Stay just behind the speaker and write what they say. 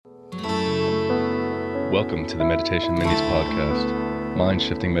Welcome to the Meditation Minis podcast,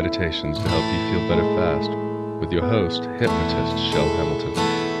 mind-shifting meditations to help you feel better fast, with your host, hypnotist Shell Hamilton.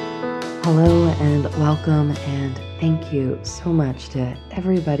 Hello and welcome, and thank you so much to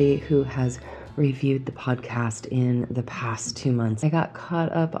everybody who has reviewed the podcast in the past 2 months. I got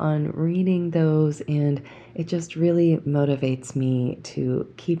caught up on reading those, and it just really motivates me to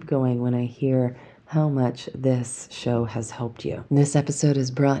keep going when I hear how much this show has helped you. This episode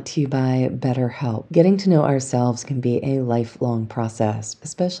is brought to you by BetterHelp. Getting to know ourselves can be a lifelong process,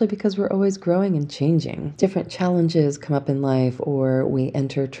 especially because we're always growing and changing. Different challenges come up in life, or we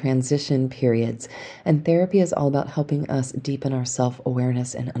enter transition periods, and therapy is all about helping us deepen our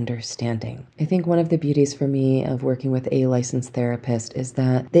self-awareness and understanding. I think one of the beauties for me of working with a licensed therapist is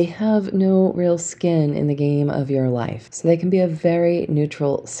that they have no real skin in the game of your life. So they can be a very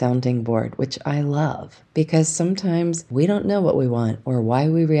neutral sounding board, which I love. Because sometimes we don't know what we want or why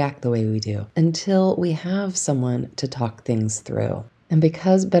we react the way we do until we have someone to talk things through. And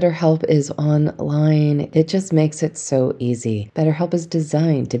because BetterHelp is online, it just makes it so easy. BetterHelp is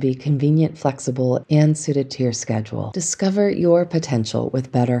designed to be convenient, flexible, and suited to your schedule. Discover your potential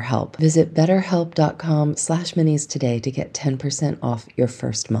with BetterHelp. Visit betterhelp.com/minis today to get 10% off your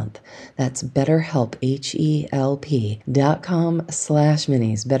first month. That's BetterHelp,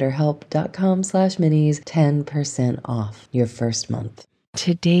 HELP.com/minis. BetterHelp.com/minis, 10% off your first month.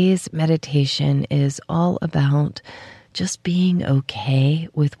 Today's meditation is all about just being okay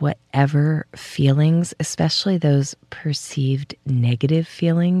with whatever feelings, especially those perceived negative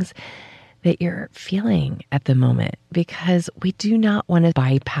feelings that you're feeling at the moment, because we do not want to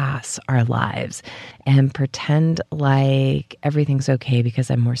bypass our lives and pretend like everything's okay because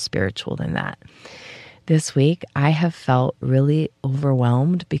I'm more spiritual than that. This week, I have felt really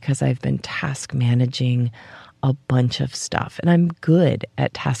overwhelmed because I've been task managing a bunch of stuff. And I'm good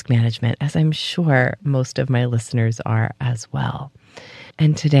at task management, as I'm sure most of my listeners are as well.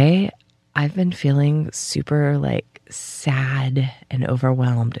 And today I've been feeling super sad and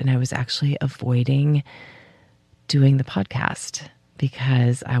overwhelmed. And I was actually avoiding doing the podcast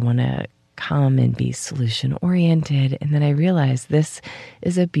because I want to come and be solution oriented. And then I realized this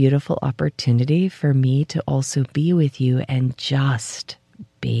is a beautiful opportunity for me to also be with you and just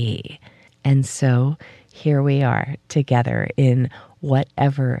be. And so here we are together in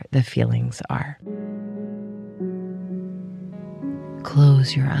whatever the feelings are.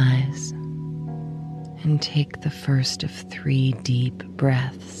 Close your eyes and take the first of 3 deep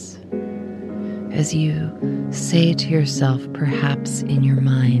breaths as you say to yourself, perhaps in your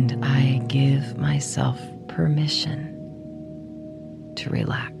mind, I give myself permission to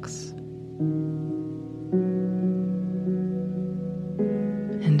relax.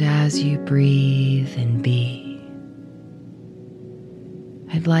 And as you breathe and be,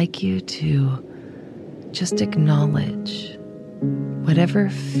 I'd like you to just acknowledge whatever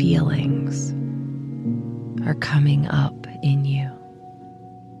feelings are coming up in you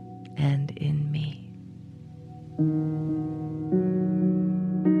and in me.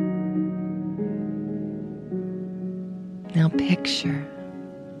 Now picture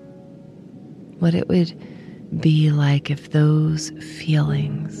what it would be like if those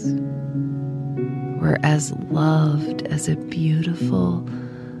feelings were as loved as a beautiful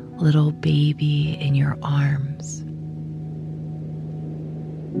little baby in your arms,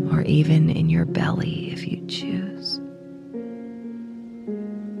 or even in your belly if you choose.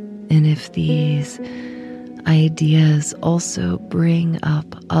 And if these ideas also bring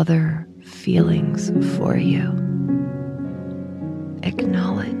up other feelings for you,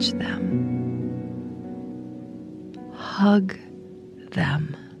 acknowledge them. Hug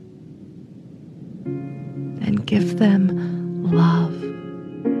them and give them love.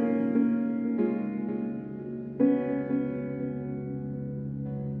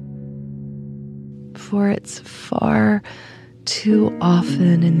 For it's far too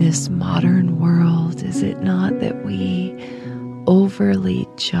often in this modern world, is it not, that we overly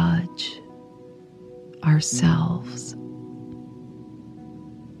judge ourselves,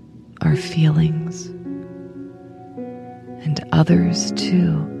 our feelings, and others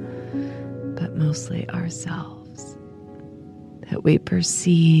too, but mostly ourselves, that we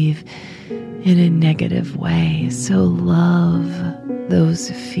perceive in a negative way. So love those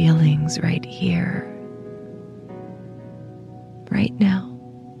feelings right here, right now.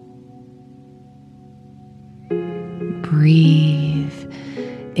 Breathe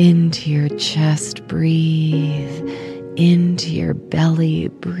into your chest, breathe into your belly,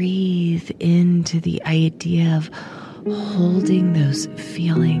 breathe into the idea of holding those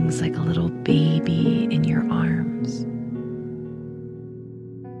feelings like a little baby in your arms.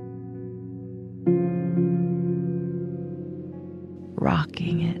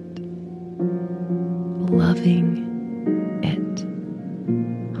 rocking it, loving it,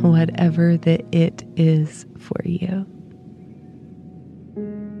 whatever the it is for you.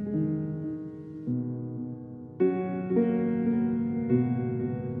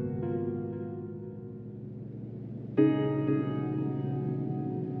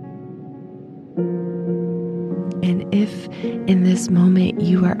 And if in this moment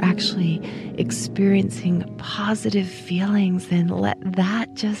you are actually experiencing positive feelings, then let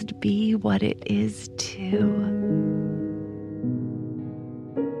that just be what it is too.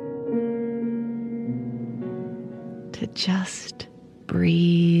 To just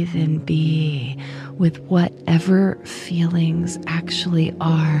breathe and be with whatever feelings actually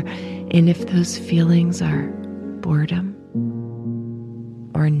are. And if those feelings are boredom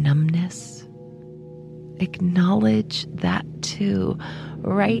or numbness, acknowledge that too,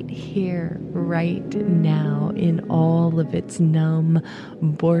 right here, right now, in all of its numb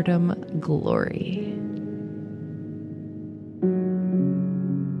boredom glory.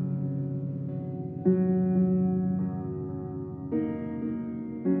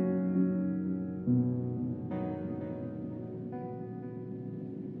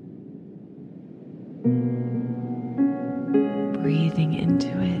 Breathing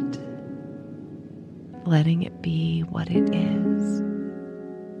into it, letting it be what it is,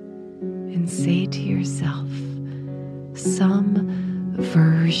 and say to yourself some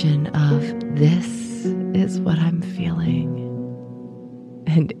version of this is what I'm feeling,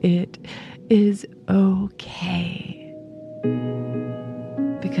 and it is okay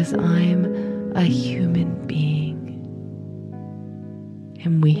because I'm a human being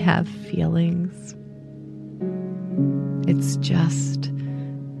and we have feelings. It's just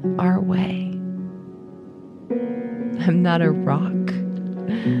our way. I'm not a rock.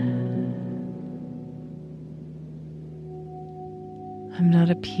 I'm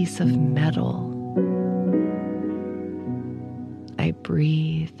not a piece of metal. I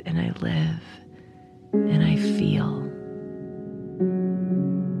breathe and I live and I feel.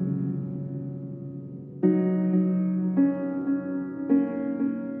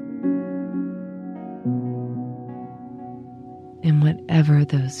 And whatever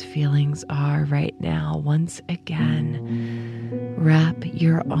those feelings are right now, once again, wrap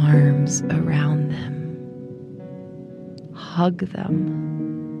your arms around them. Hug them.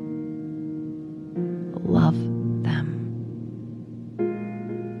 Love them.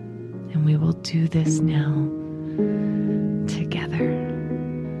 And we will do this now together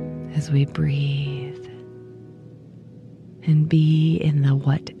as we breathe and be in the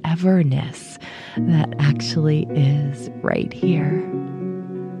whateverness that actually is right here,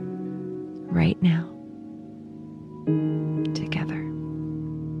 right now, together.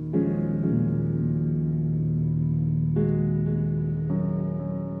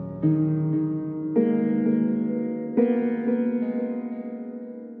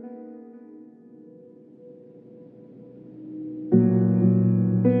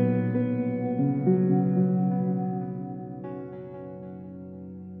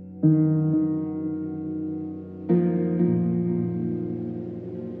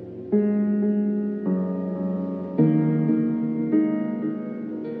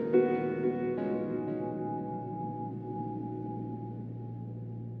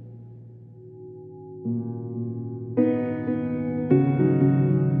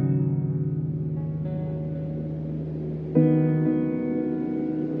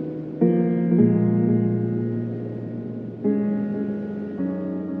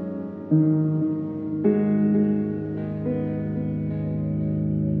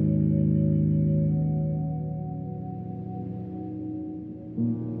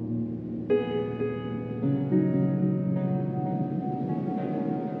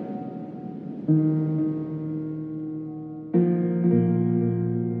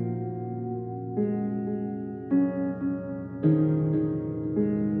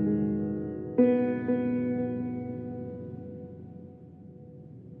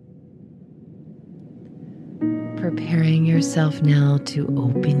 Preparing yourself now to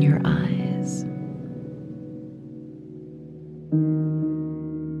open your eyes.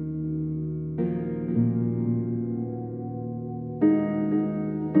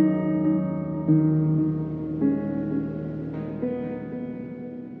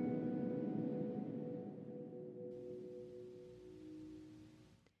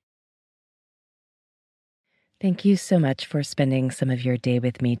 Thank you so much for spending some of your day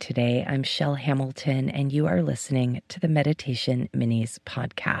with me today. I'm Shell Hamilton, and you are listening to the Meditation Minis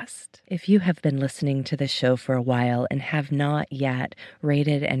podcast. If you have been listening to the show for a while and have not yet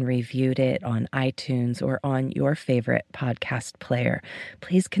rated and reviewed it on iTunes or on your favorite podcast player,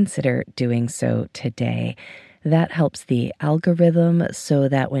 please consider doing so today. That helps the algorithm so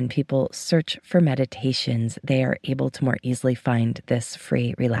that when people search for meditations, they are able to more easily find this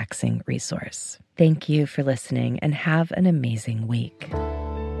free, relaxing resource. Thank you for listening and have an amazing week.